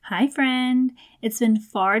Hi, friend. It's been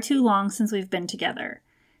far too long since we've been together.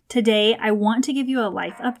 Today, I want to give you a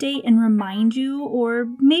life update and remind you, or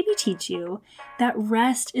maybe teach you, that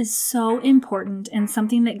rest is so important and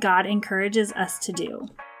something that God encourages us to do.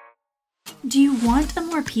 Do you want a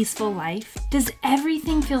more peaceful life? Does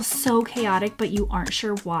everything feel so chaotic but you aren't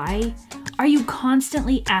sure why? Are you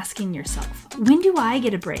constantly asking yourself, when do I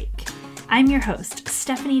get a break? I'm your host,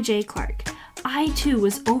 Stephanie J. Clark. I too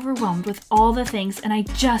was overwhelmed with all the things and I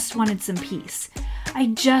just wanted some peace. I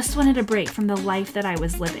just wanted a break from the life that I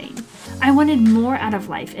was living. I wanted more out of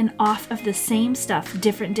life and off of the same stuff,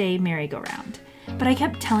 different day merry-go-round. But I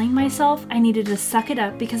kept telling myself I needed to suck it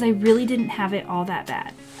up because I really didn't have it all that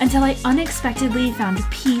bad. Until I unexpectedly found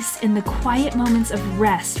peace in the quiet moments of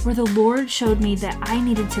rest where the Lord showed me that I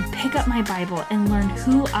needed to pick up my Bible and learn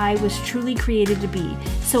who I was truly created to be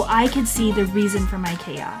so I could see the reason for my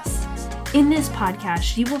chaos. In this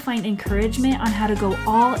podcast, you will find encouragement on how to go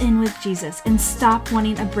all in with Jesus and stop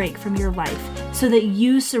wanting a break from your life so that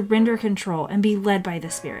you surrender control and be led by the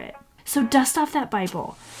Spirit. So dust off that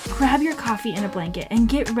Bible, grab your coffee and a blanket, and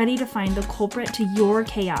get ready to find the culprit to your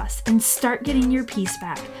chaos and start getting your peace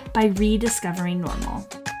back by rediscovering normal.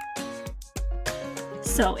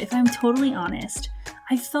 So if I'm totally honest,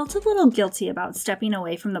 I felt a little guilty about stepping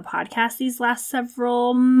away from the podcast these last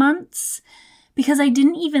several months because I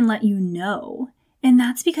didn't even let you know. And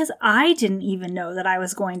that's because I didn't even know that I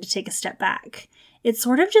was going to take a step back. It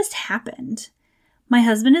sort of just happened. My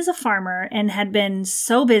husband is a farmer and had been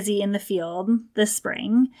so busy in the field this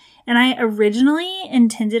spring, and I originally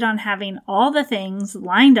intended on having all the things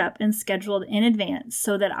lined up and scheduled in advance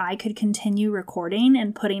so that I could continue recording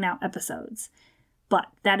and putting out episodes. But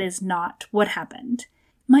that is not what happened.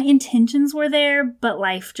 My intentions were there, but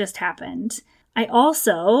life just happened. I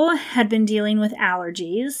also had been dealing with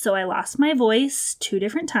allergies, so I lost my voice 2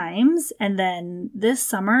 different times, and then this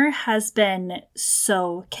summer has been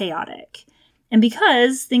so chaotic. And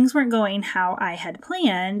because things weren't going how I had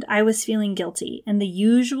planned, I was feeling guilty, and the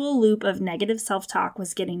usual loop of negative self-talk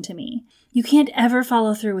was getting to me. You can't ever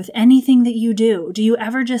follow through with anything that you do. Do you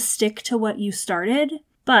ever just stick to what you started?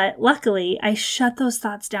 But luckily, I shut those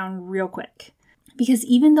thoughts down real quick. Because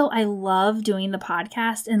even though I love doing the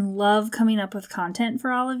podcast and love coming up with content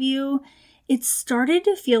for all of you, it started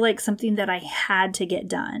to feel like something that I had to get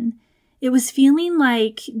done. It was feeling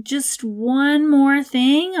like just one more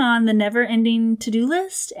thing on the never-ending to-do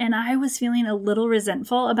list, and I was feeling a little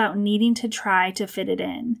resentful about needing to try to fit it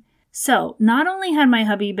in. So, not only had my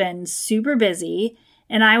hubby been super busy,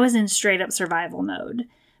 and I was in straight-up survival mode,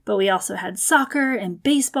 but we also had soccer and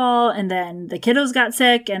baseball, and then the kiddos got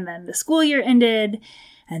sick, and then the school year ended,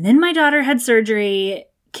 and then my daughter had surgery.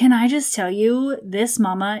 Can I just tell you, this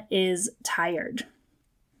mama is tired.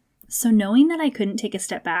 So knowing that I couldn't take a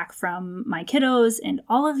step back from my kiddos and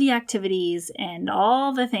all of the activities and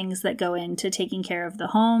all the things that go into taking care of the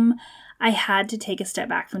home, I had to take a step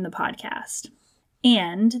back from the podcast.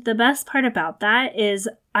 And the best part about that is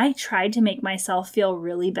I tried to make myself feel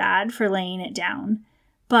really bad for laying it down.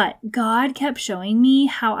 But God kept showing me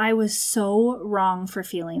how I was so wrong for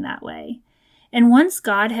feeling that way. And once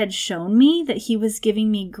God had shown me that He was giving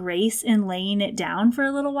me grace in laying it down for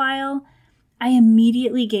a little while, I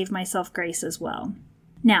immediately gave myself grace as well.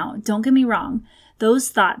 Now, don't get me wrong, those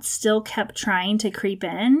thoughts still kept trying to creep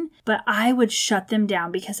in, but I would shut them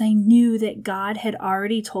down because I knew that God had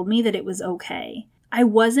already told me that it was okay. I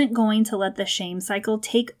wasn't going to let the shame cycle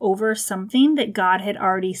take over something that God had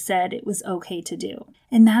already said it was okay to do.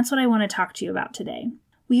 And that's what I want to talk to you about today.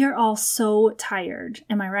 We are all so tired,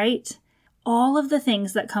 am I right? All of the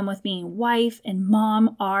things that come with being wife and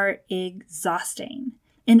mom are exhausting.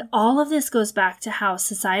 And all of this goes back to how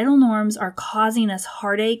societal norms are causing us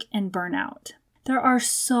heartache and burnout. There are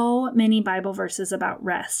so many Bible verses about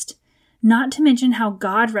rest, not to mention how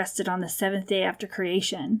God rested on the 7th day after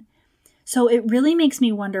creation. So it really makes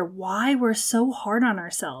me wonder why we're so hard on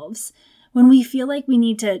ourselves when we feel like we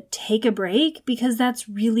need to take a break because that's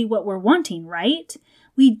really what we're wanting, right?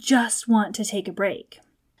 We just want to take a break.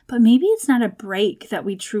 But maybe it's not a break that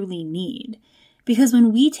we truly need, because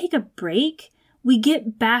when we take a break, we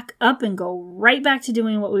get back up and go right back to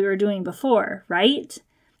doing what we were doing before, right?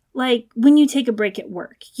 Like when you take a break at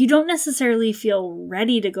work, you don't necessarily feel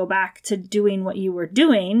ready to go back to doing what you were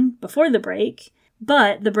doing before the break,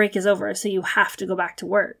 but the break is over, so you have to go back to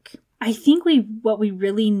work. I think what we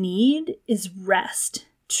really need is rest,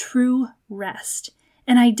 true rest.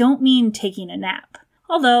 And I don't mean taking a nap.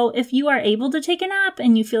 Although, if you are able to take a nap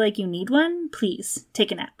and you feel like you need one, please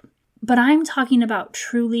take a nap. But I'm talking about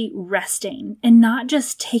truly resting and not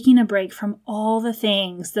just taking a break from all the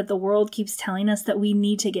things that the world keeps telling us that we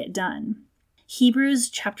need to get done. Hebrews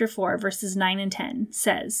chapter 4, verses 9 and 10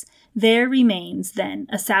 says, "There remains then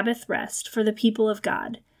a Sabbath rest for the people of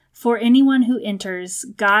God. For anyone who enters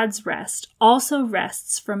God's rest also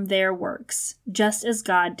rests from their works, just as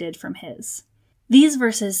God did from his." These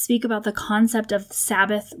verses speak about the concept of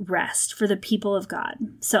Sabbath rest for the people of God.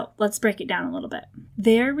 So let's break it down a little bit.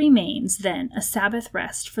 There remains then a Sabbath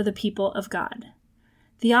rest for the people of God.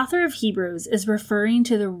 The author of Hebrews is referring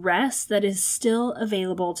to the rest that is still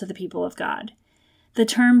available to the people of God. The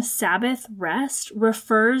term Sabbath rest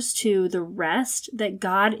refers to the rest that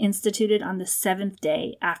God instituted on the seventh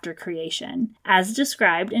day after creation, as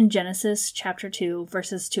described in Genesis chapter 2,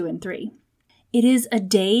 verses 2 and 3. It is a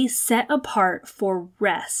day set apart for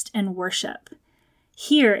rest and worship.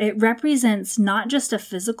 Here, it represents not just a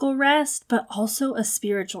physical rest, but also a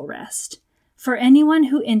spiritual rest. For anyone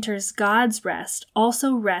who enters God's rest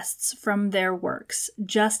also rests from their works,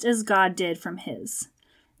 just as God did from his.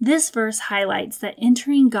 This verse highlights that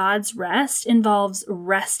entering God's rest involves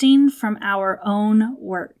resting from our own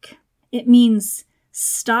work. It means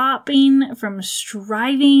stopping from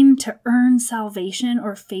striving to earn salvation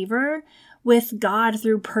or favor with God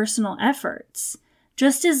through personal efforts.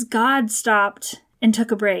 Just as God stopped and took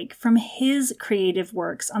a break from his creative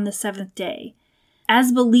works on the seventh day,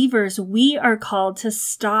 as believers, we are called to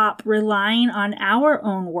stop relying on our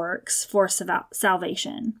own works for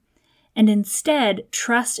salvation and instead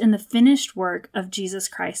trust in the finished work of Jesus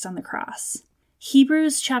Christ on the cross.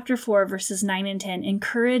 Hebrews chapter 4, verses 9 and 10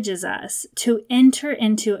 encourages us to enter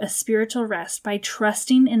into a spiritual rest by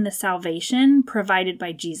trusting in the salvation provided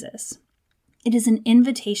by Jesus. It is an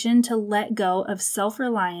invitation to let go of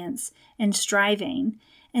self-reliance and striving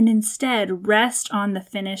and instead rest on the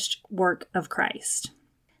finished work of Christ.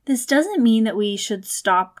 This doesn't mean that we should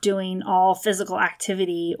stop doing all physical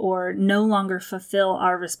activity or no longer fulfill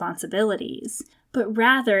our responsibilities, but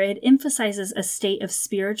rather it emphasizes a state of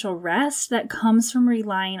spiritual rest that comes from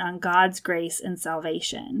relying on God's grace and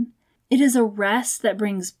salvation. It is a rest that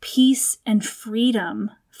brings peace and freedom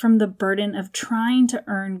from the burden of trying to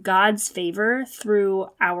earn God's favor through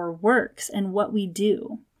our works and what we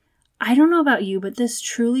do. I don't know about you, but this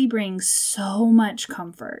truly brings so much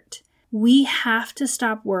comfort. We have to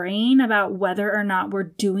stop worrying about whether or not we're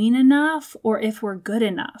doing enough or if we're good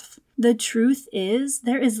enough. The truth is,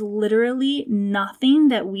 there is literally nothing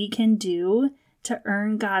that we can do to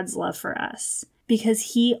earn God's love for us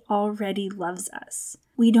because He already loves us.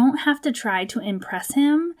 We don't have to try to impress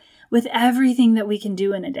Him with everything that we can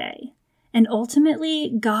do in a day. And ultimately,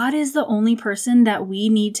 God is the only person that we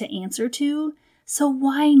need to answer to. So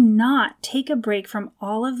why not take a break from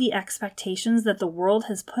all of the expectations that the world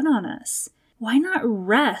has put on us? Why not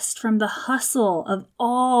rest from the hustle of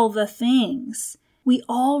all the things? We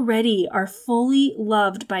already are fully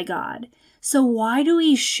loved by God. So why do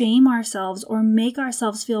we shame ourselves or make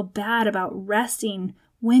ourselves feel bad about resting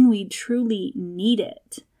when we truly need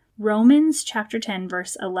it? Romans chapter 10,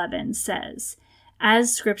 verse 11 says,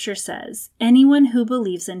 as Scripture says, anyone who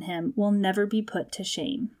believes in Him will never be put to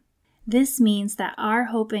shame. This means that our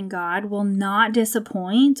hope in God will not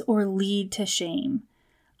disappoint or lead to shame.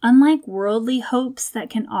 Unlike worldly hopes that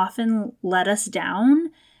can often let us down,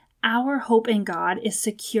 our hope in God is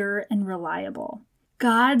secure and reliable.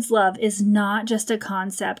 God's love is not just a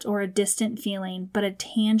concept or a distant feeling, but a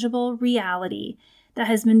tangible reality that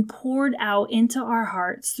has been poured out into our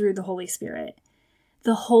hearts through the Holy Spirit.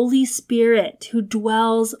 The Holy Spirit who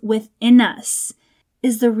dwells within us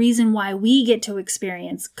is the reason why we get to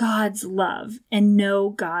experience God's love and know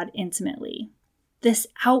God intimately. This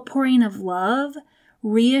outpouring of love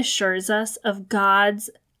reassures us of God's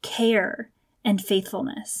care and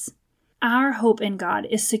faithfulness. Our hope in God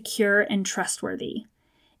is secure and trustworthy.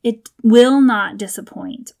 It will not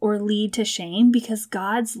disappoint or lead to shame because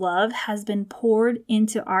God's love has been poured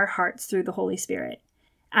into our hearts through the Holy Spirit.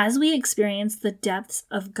 As we experience the depths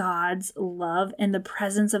of God's love and the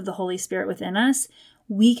presence of the Holy Spirit within us,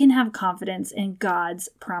 we can have confidence in God's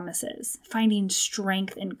promises, finding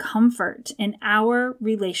strength and comfort in our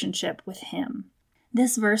relationship with Him.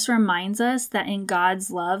 This verse reminds us that in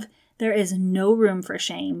God's love, there is no room for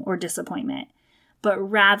shame or disappointment, but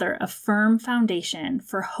rather a firm foundation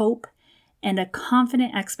for hope and a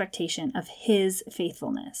confident expectation of His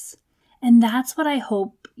faithfulness. And that's what I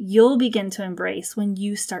hope you'll begin to embrace when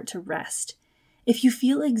you start to rest. If you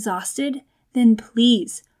feel exhausted, then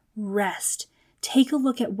please rest. Take a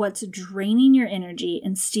look at what's draining your energy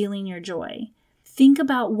and stealing your joy. Think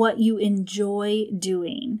about what you enjoy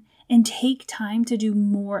doing and take time to do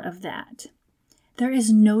more of that. There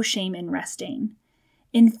is no shame in resting.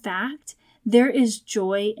 In fact, there is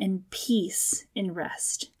joy and peace in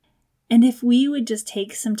rest. And if we would just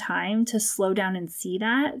take some time to slow down and see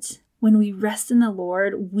that, when we rest in the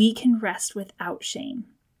Lord, we can rest without shame.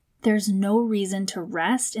 There's no reason to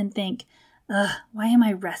rest and think, why am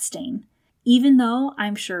I resting? Even though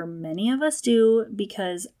I'm sure many of us do,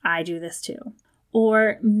 because I do this too.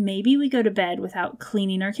 Or maybe we go to bed without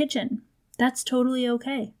cleaning our kitchen. That's totally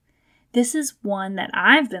okay. This is one that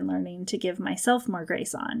I've been learning to give myself more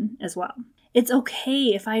grace on as well. It's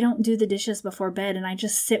okay if I don't do the dishes before bed and I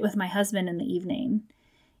just sit with my husband in the evening,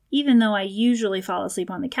 even though I usually fall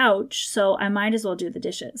asleep on the couch, so I might as well do the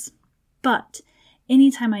dishes. But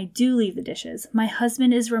anytime I do leave the dishes, my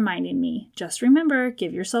husband is reminding me, just remember,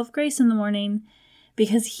 give yourself grace in the morning,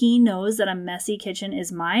 because he knows that a messy kitchen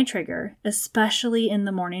is my trigger, especially in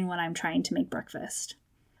the morning when I'm trying to make breakfast.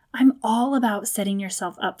 I'm all about setting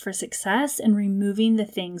yourself up for success and removing the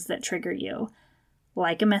things that trigger you,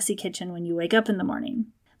 like a messy kitchen when you wake up in the morning.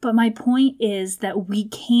 But my point is that we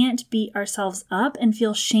can't beat ourselves up and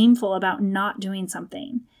feel shameful about not doing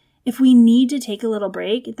something. If we need to take a little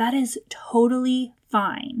break, that is totally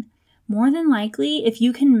fine. More than likely, if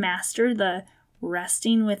you can master the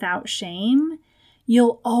resting without shame,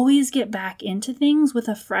 you'll always get back into things with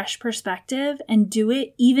a fresh perspective and do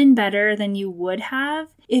it even better than you would have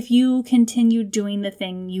if you continued doing the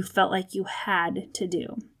thing you felt like you had to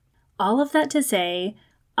do. All of that to say,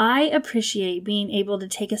 I appreciate being able to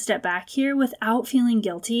take a step back here without feeling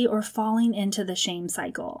guilty or falling into the shame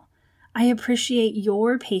cycle. I appreciate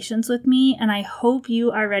your patience with me, and I hope you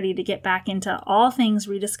are ready to get back into all things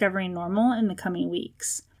rediscovering normal in the coming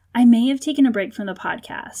weeks. I may have taken a break from the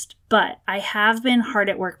podcast, but I have been hard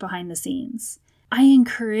at work behind the scenes. I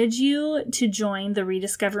encourage you to join the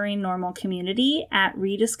Rediscovering Normal community at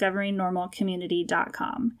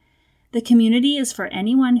rediscoveringnormalcommunity.com. The community is for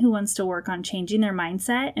anyone who wants to work on changing their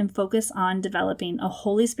mindset and focus on developing a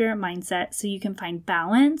Holy Spirit mindset so you can find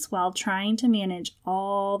balance while trying to manage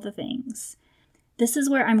all the things. This is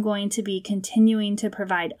where I'm going to be continuing to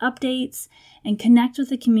provide updates and connect with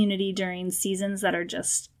the community during seasons that are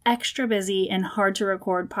just extra busy and hard to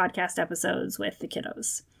record podcast episodes with the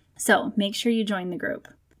kiddos. So make sure you join the group.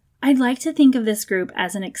 I'd like to think of this group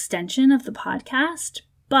as an extension of the podcast,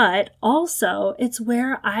 but also it's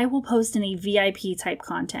where I will post any VIP type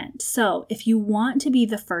content. So if you want to be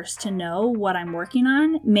the first to know what I'm working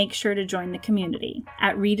on, make sure to join the community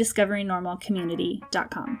at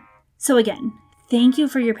rediscoveringnormalcommunity.com. So again, thank you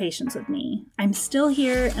for your patience with me. I'm still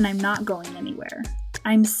here and I'm not going anywhere.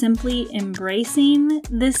 I'm simply embracing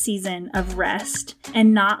this season of rest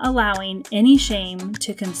and not allowing any shame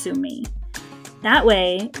to consume me. That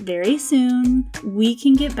way, very soon, we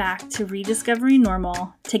can get back to rediscovering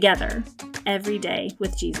normal together every day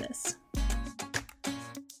with Jesus.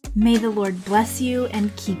 May the Lord bless you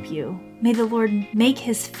and keep you. May the Lord make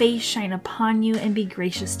his face shine upon you and be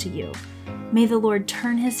gracious to you. May the Lord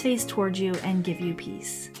turn his face toward you and give you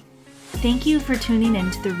peace. Thank you for tuning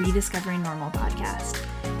in to the Rediscovering Normal podcast.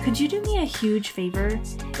 Could you do me a huge favor?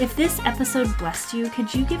 If this episode blessed you,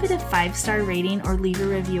 could you give it a 5-star rating or leave a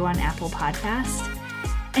review on Apple Podcast?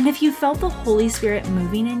 And if you felt the Holy Spirit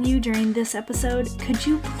moving in you during this episode, could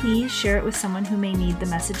you please share it with someone who may need the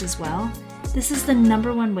message as well? This is the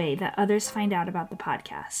 #1 way that others find out about the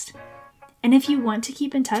podcast. And if you want to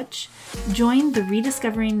keep in touch, join the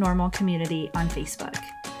Rediscovering Normal community on Facebook.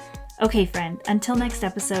 Okay, friend, until next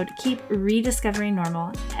episode, keep rediscovering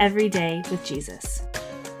normal every day with Jesus.